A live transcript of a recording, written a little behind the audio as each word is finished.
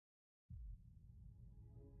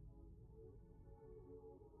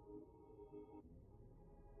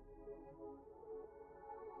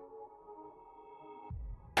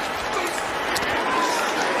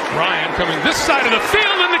coming this side of the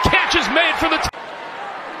field, and the catch is made for the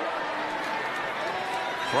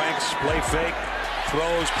Franks play fake,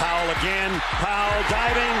 throws Powell again. Powell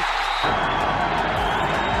diving.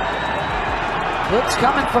 Blitz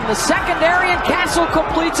coming from the secondary, and Castle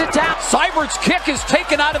completes it down. Seibert's kick is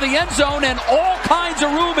taken out of the end zone, and all kinds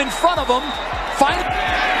of room in front of him.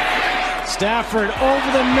 Stafford over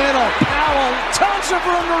the middle. Powell, tons of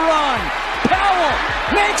room to run. Powell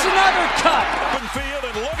makes another cut. Open field,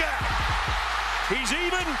 and look out. He's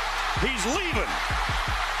even. He's leaving.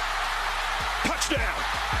 Touchdown.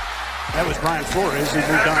 That was Brian Flores, who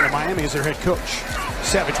moved on to Miami as their head coach.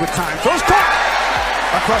 Savage with time. Throws caught.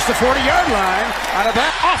 Across the 40-yard line. Out of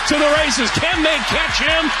that. off to the races. Can they catch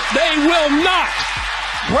him? They will not.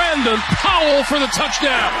 Brandon Powell for the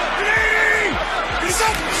touchdown.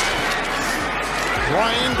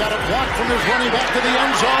 Ryan got a block from his running back to the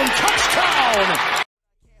end zone. Touchdown!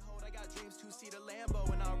 I got dreams to see the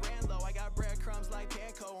Lambo and I ran low. I got breadcrumbs like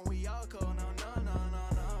Panko and we all go. No.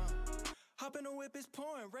 Hop in the whip is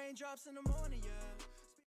pouring, raindrops in the morning, yeah.